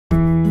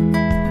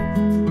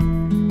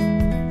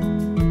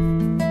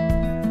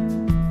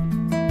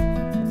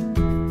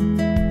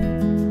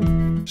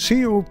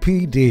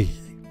COPD,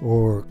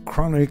 or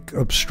chronic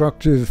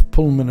obstructive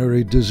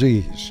pulmonary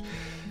disease.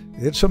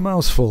 It's a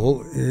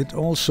mouthful. It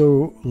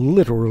also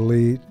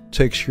literally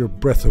takes your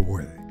breath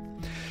away.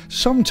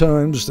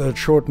 Sometimes that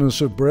shortness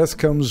of breath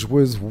comes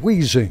with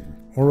wheezing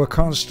or a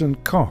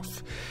constant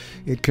cough.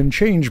 It can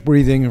change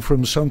breathing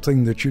from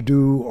something that you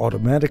do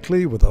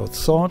automatically without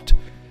thought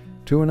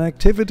to an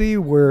activity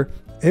where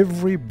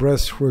every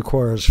breath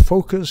requires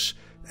focus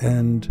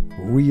and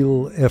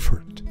real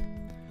effort.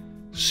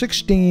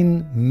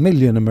 16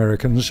 million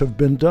Americans have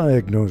been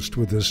diagnosed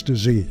with this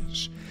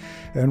disease,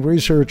 and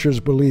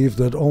researchers believe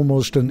that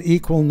almost an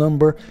equal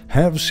number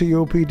have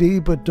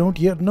COPD but don't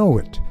yet know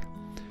it.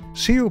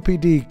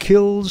 COPD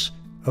kills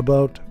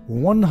about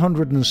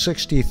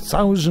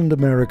 160,000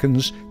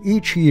 Americans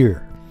each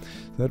year.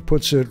 That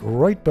puts it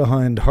right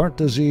behind heart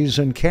disease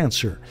and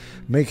cancer,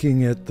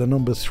 making it the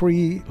number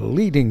 3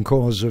 leading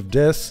cause of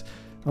death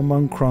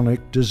among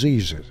chronic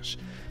diseases.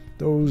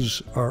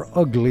 Those are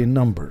ugly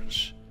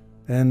numbers.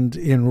 And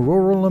in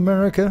rural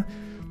America,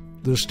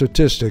 the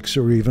statistics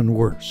are even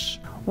worse.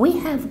 We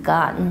have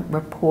gotten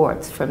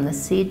reports from the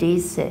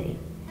CDC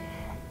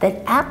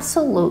that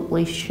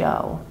absolutely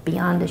show,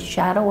 beyond a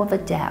shadow of a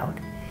doubt,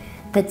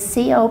 that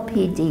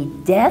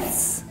COPD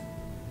deaths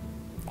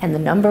and the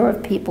number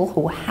of people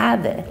who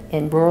have it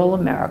in rural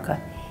America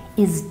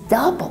is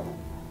double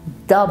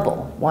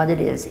what it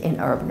is in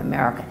urban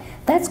America.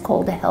 That's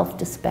called a health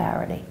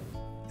disparity.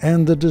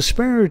 And the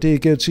disparity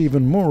gets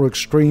even more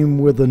extreme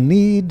where the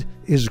need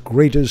is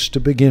greatest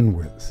to begin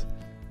with.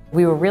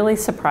 We were really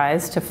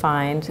surprised to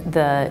find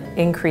the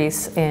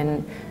increase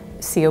in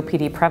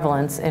COPD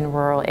prevalence in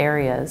rural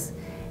areas,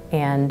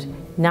 and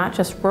not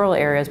just rural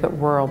areas, but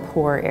rural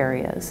poor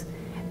areas.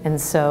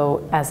 And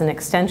so as an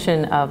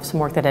extension of some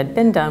work that had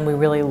been done, we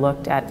really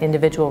looked at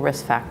individual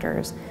risk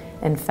factors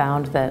and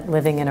found that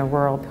living in a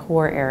rural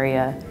poor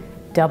area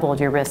doubled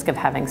your risk of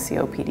having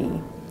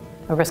COPD,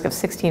 a risk of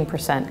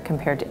 16%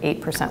 compared to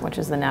 8%, which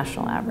is the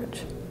national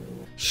average.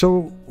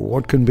 So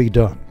what can be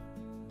done?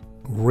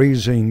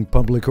 Raising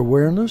public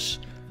awareness,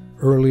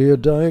 earlier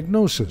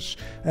diagnosis,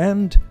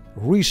 and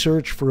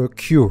research for a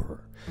cure.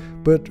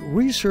 But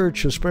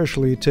research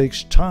especially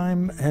takes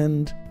time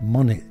and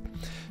money.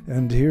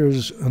 And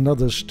here's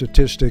another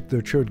statistic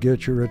that should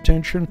get your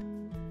attention.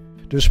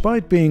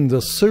 Despite being the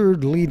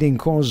 3rd leading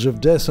cause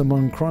of death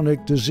among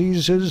chronic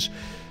diseases,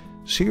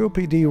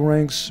 COPD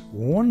ranks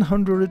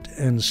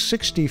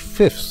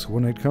 165th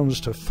when it comes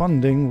to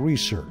funding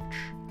research.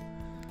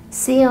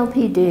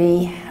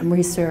 COPD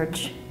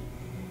research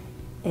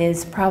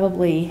is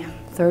probably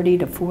 30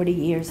 to 40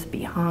 years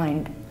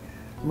behind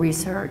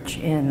research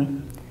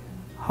in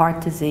heart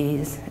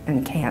disease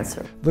and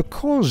cancer. The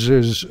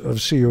causes of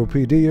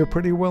COPD are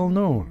pretty well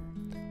known.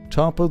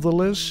 Top of the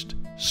list,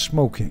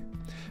 smoking.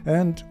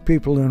 And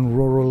people in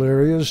rural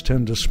areas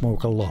tend to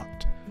smoke a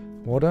lot.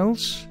 What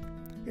else?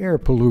 Air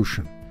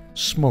pollution,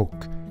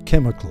 smoke,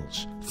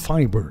 chemicals,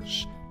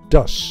 fibers,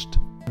 dust.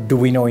 Do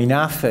we know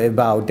enough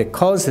about the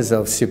causes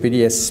of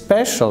COPD,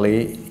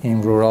 especially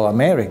in rural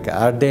America?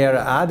 Are there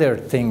other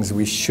things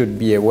we should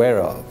be aware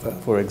of?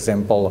 For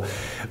example,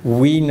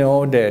 we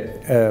know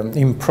that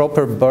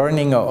improper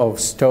burning of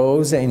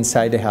stoves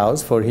inside the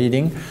house for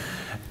heating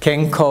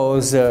can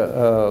cause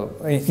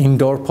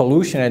indoor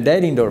pollution, and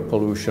that indoor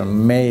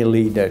pollution may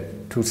lead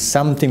to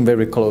something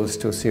very close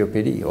to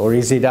COPD. Or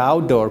is it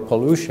outdoor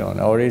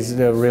pollution? Or is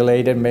it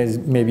related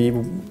maybe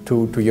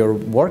to your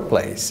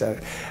workplace?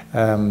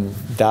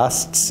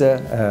 Dusts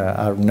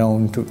are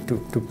known to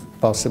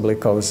possibly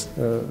cause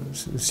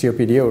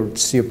COPD or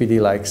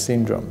COPD-like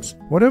syndromes.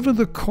 Whatever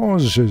the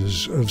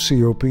causes of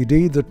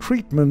COPD, the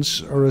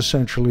treatments are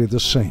essentially the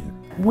same.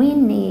 We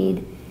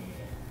need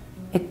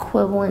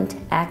equivalent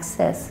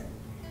access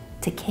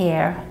to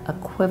care,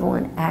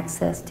 equivalent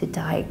access to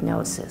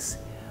diagnosis.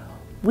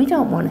 We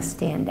don't want to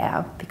stand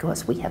out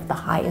because we have the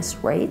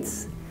highest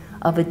rates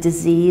of a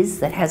disease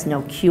that has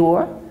no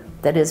cure,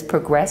 that is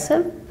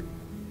progressive.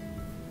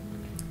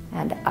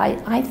 And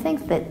I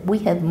think that we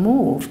have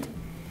moved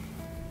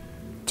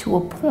to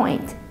a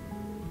point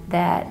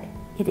that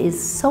it is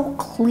so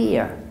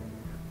clear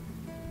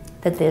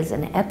that there's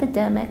an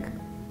epidemic.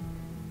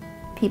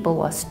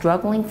 People are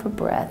struggling for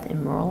breath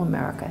in rural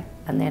America,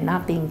 and they're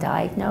not being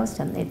diagnosed,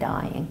 and they're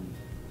dying.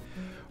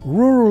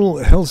 Rural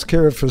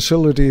healthcare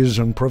facilities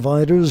and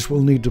providers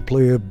will need to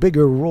play a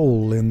bigger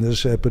role in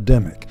this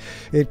epidemic.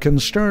 It can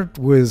start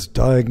with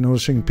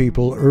diagnosing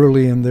people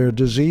early in their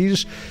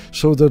disease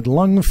so that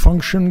lung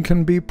function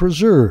can be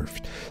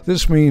preserved.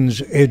 This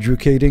means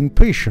educating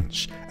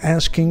patients,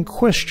 asking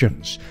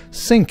questions,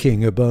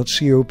 thinking about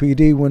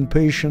COPD when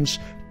patients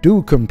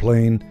do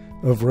complain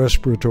of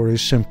respiratory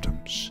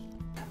symptoms.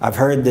 I've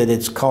heard that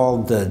it's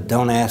called the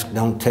don't ask,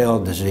 don't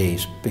tell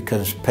disease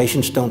because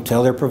patients don't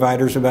tell their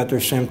providers about their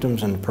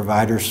symptoms, and the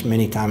providers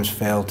many times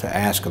fail to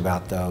ask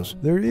about those.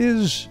 There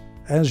is,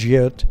 as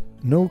yet,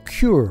 no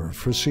cure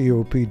for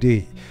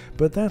COPD,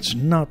 but that's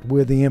not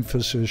where the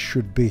emphasis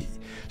should be.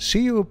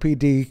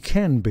 COPD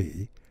can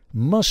be,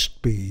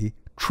 must be,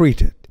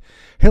 treated.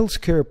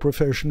 Healthcare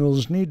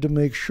professionals need to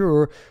make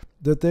sure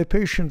that their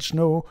patients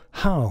know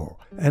how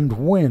and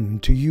when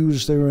to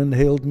use their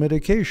inhaled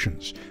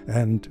medications,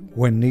 and,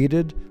 when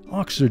needed,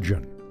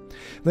 oxygen.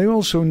 They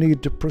also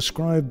need to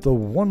prescribe the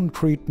one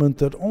treatment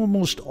that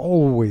almost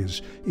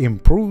always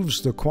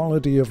improves the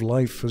quality of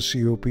life for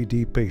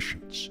COPD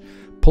patients: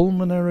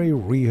 pulmonary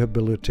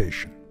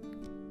rehabilitation.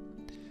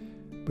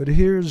 But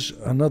here's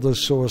another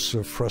source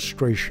of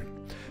frustration.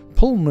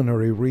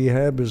 Pulmonary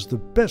rehab is the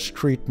best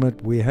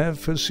treatment we have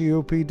for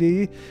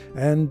COPD,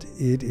 and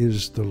it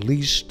is the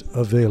least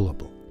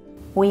available.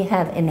 We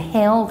have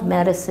inhaled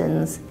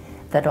medicines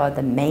that are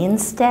the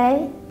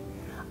mainstay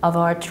of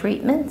our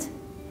treatment,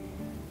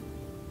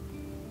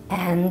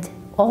 and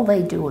all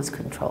they do is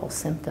control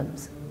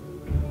symptoms,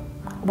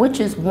 which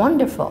is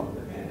wonderful,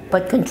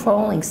 but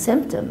controlling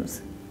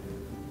symptoms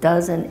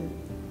doesn't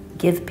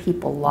give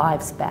people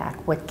lives back.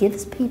 What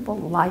gives people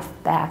life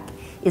back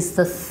is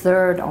the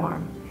third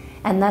arm,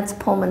 and that's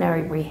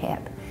pulmonary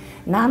rehab.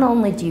 Not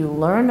only do you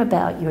learn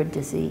about your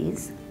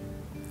disease,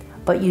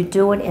 but you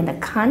do it in a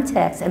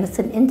context, and it's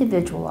an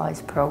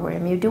individualized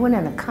program, you do it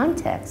in a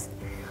context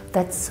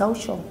that's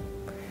social.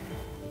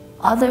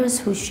 Others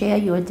who share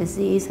your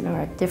disease and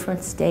are at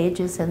different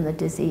stages in the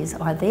disease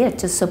are there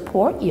to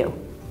support you.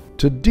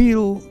 To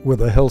deal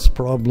with a health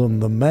problem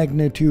the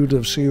magnitude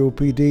of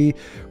COPD,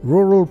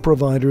 rural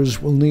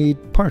providers will need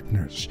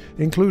partners,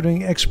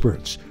 including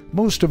experts,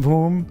 most of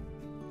whom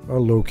are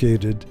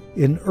located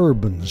in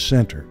urban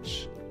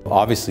centers.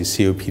 Obviously,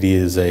 COPD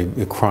is a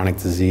chronic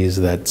disease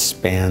that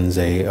spans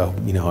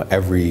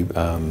every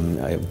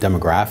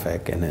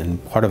demographic,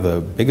 and part of the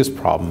biggest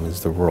problem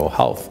is the rural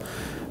health.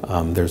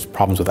 There's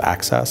problems with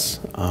access.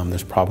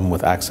 There's problem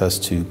with access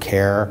to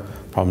care,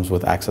 problems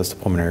with access to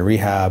pulmonary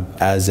rehab.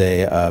 As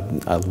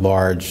a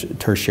large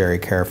tertiary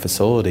care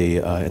facility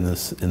in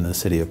the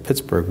city of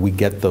Pittsburgh, we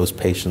get those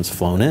patients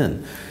flown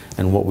in.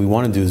 And what we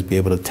want to do is be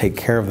able to take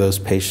care of those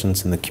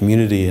patients in the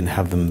community and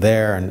have them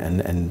there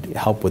and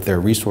help with their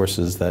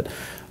resources that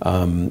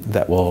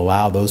will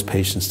allow those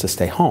patients to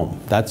stay home.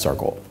 That's our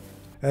goal.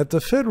 At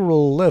the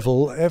federal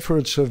level,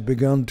 efforts have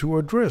begun to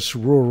address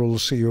rural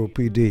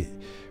COPD,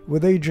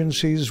 with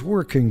agencies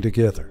working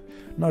together,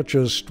 not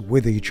just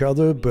with each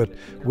other, but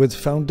with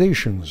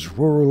foundations,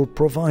 rural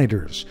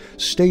providers,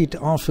 state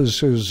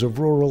offices of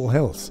rural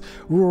health,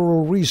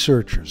 rural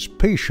researchers,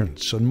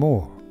 patients, and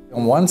more.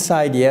 On one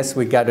side, yes,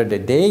 we gather the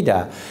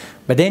data,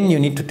 but then you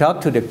need to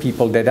talk to the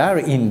people that are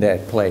in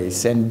that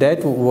place, and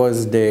that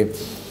was the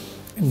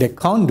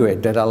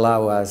conduit that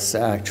allow us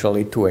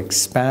actually to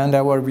expand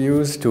our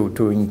views,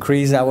 to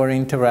increase our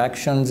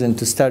interactions, and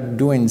to start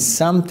doing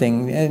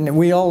something. And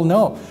we all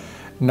know,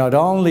 not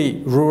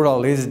only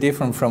rural is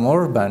different from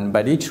urban,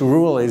 but each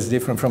rural is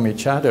different from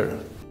each other.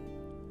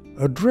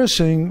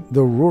 Addressing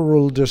the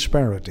rural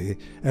disparity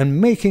and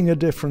making a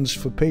difference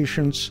for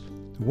patients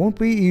won't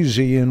be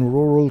easy in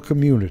rural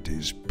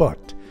communities,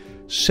 but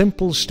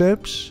simple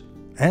steps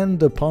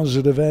and a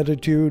positive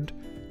attitude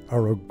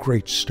are a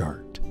great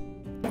start.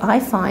 I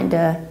find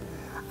an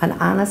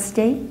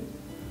honesty,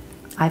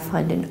 I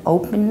find an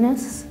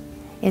openness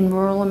in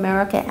rural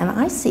America, and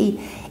I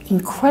see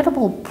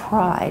incredible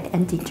pride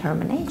and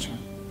determination.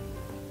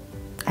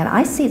 And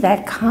I see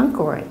that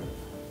conquering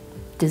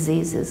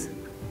diseases,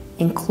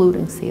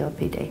 including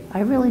COPD.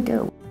 I really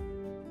do.